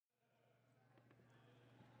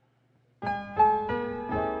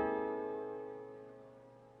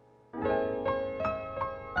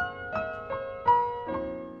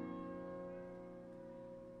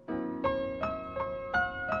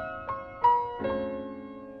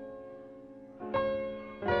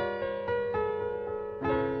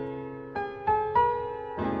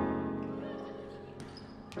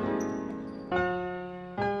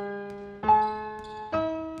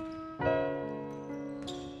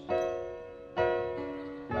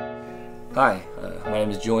Hi, my name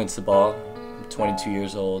is Julian Sabal. I'm 22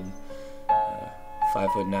 years old,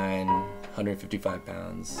 5'9", 155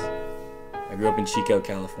 pounds. I grew up in Chico,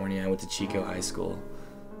 California. I went to Chico High School.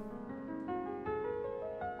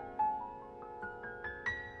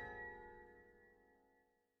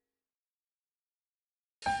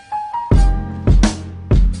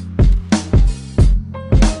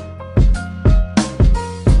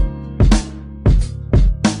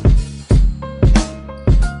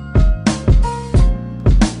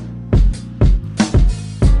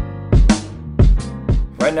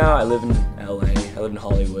 Right now I live in LA, I live in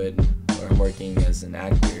Hollywood, where I'm working as an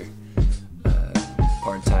actor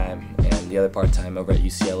part-time, and the other part-time over at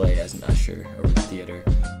UCLA as an usher over at the theater.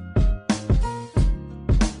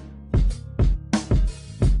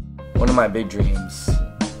 One of my big dreams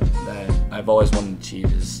that I've always wanted to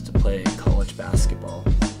achieve is to play college basketball.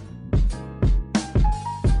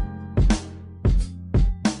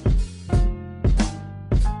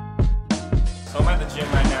 So I'm at the gym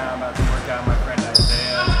right now, I'm about to work out with my friend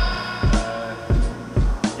Isaiah.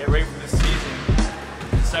 Get ready for this season.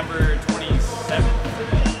 December 27th,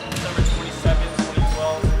 December 27th,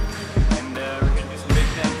 2012. And we're going to do some big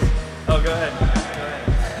things. Oh, go ahead.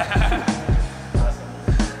 Awesome.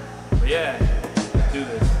 But yeah, let's do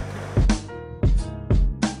this.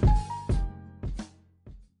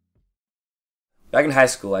 Back in high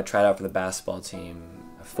school, I tried out for the basketball team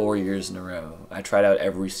 4 years in a row. I tried out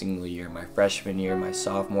every single year, my freshman year, my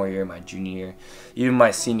sophomore year, my junior year, even my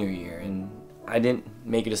senior year, and I didn't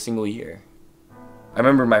make it a single year. I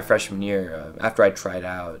remember my freshman year, after I tried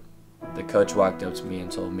out, the coach walked up to me and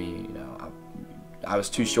told me, I was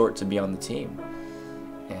too short to be on the team,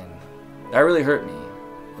 and that really hurt me.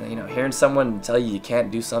 Hearing someone tell you can't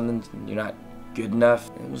do something, you're not good enough,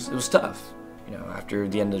 it was tough. After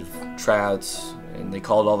the end of tryouts, and they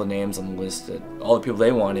called all the names on the list, all the people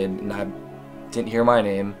they wanted, and I didn't hear my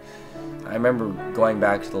name. I remember going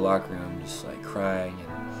back to the locker room just like crying,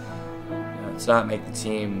 and it's not make the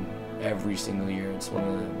team every single year. It was one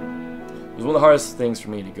of the hardest things for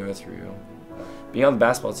me to go through. Being on the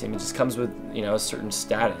basketball team, it just comes with a certain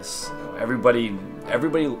status. Everybody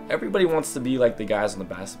wants to be like the guys on the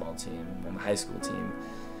basketball team, on the high school team,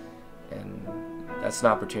 and that's an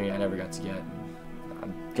opportunity I never got to get.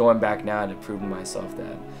 I'm going back now to prove to myself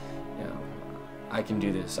that, I can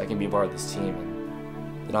do this. I can be a part of this team,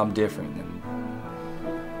 and that I'm different, and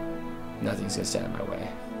nothing's gonna stand in my way.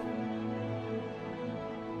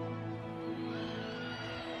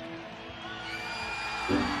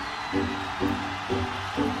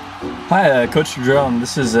 Hi, Coach Jerome.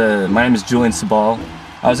 My name is Julian Sabal.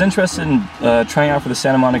 I was interested in trying out for the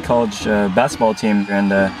Santa Monica College basketball team,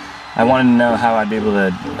 and I wanted to know how I'd be able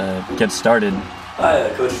to get started. Hi,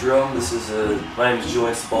 Coach Jerome. My name is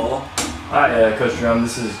Julian Sabal. Hi, Coach Jerome.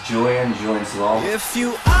 This is Julian Sabal. If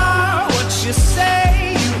you are what you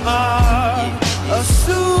say you are, a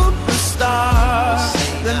superstar,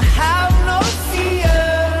 then have no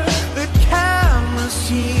fear. The camera's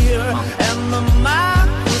here and the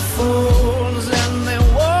microphones, and they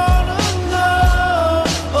wanna know.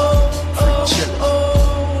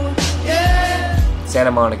 Yeah.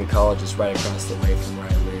 Santa Monica College is right across the way from where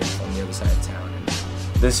I live, on the other side of town. And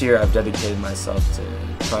this year I've dedicated myself to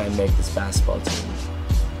try and make this basketball team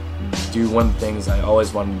do one of the things I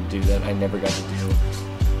always wanted to do that I never got to do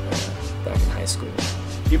back in high school.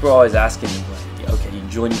 People are always asking me, like, okay,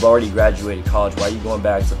 Julian, you've already graduated college, why are you going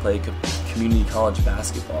back to play community college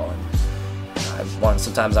basketball? And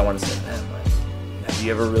sometimes I want to say to them, like, have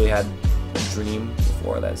you ever really had a dream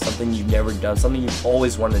before? That's something you've never done, something you've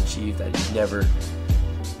always wanted to achieve that you've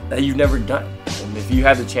never done. And if you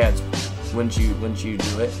had the chance, wouldn't you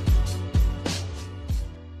do it?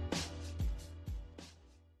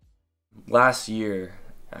 Last year,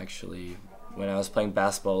 actually, when I was playing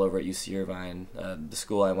basketball over at UC Irvine, the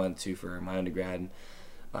school I went to for my undergrad,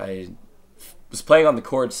 I was playing on the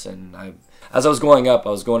courts, and as I was going up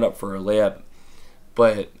for a layup,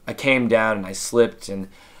 but I came down and I slipped and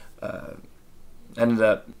ended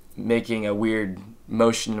up making a weird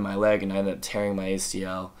motion in my leg, and I ended up tearing my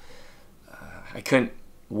ACL. I couldn't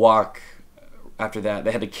walk after that.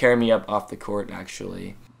 They had to carry me up off the court,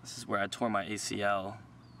 actually. This is where I tore my ACL.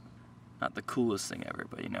 Not the coolest thing ever,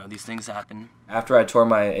 but these things happen. After I tore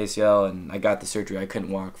my ACL and I got the surgery, I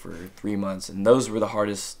couldn't walk for 3 months, and those were the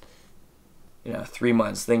hardest 3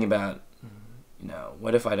 months thinking about,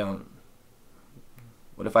 what if I don't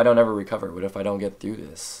ever recover? What if I don't get through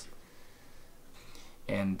this?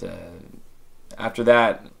 And after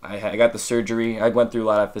that, I got the surgery. I went through a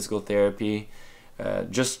lot of physical therapy,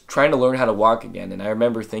 just trying to learn how to walk again. And I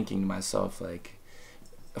remember thinking to myself, like,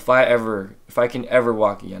 if I can ever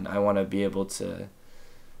walk again, I want to be able to.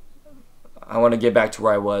 I want to get back to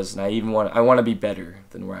where I was, and I want to be better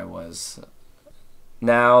than where I was.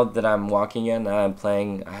 Now that I'm walking again, now I'm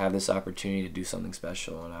playing, I have this opportunity to do something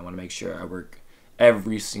special, and I want to make sure I work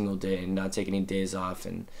every single day and not take any days off,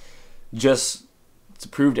 and just to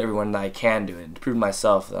prove to everyone that I can do it, to prove to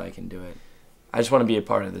myself that I can do it. I just want to be a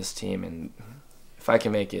part of this team, and if I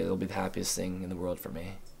can make it, it'll be the happiest thing in the world for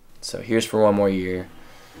me. So here's for one more year.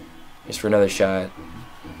 Here's for another shot,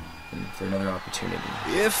 and for another opportunity.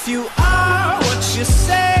 If you are what you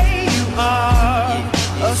say you are,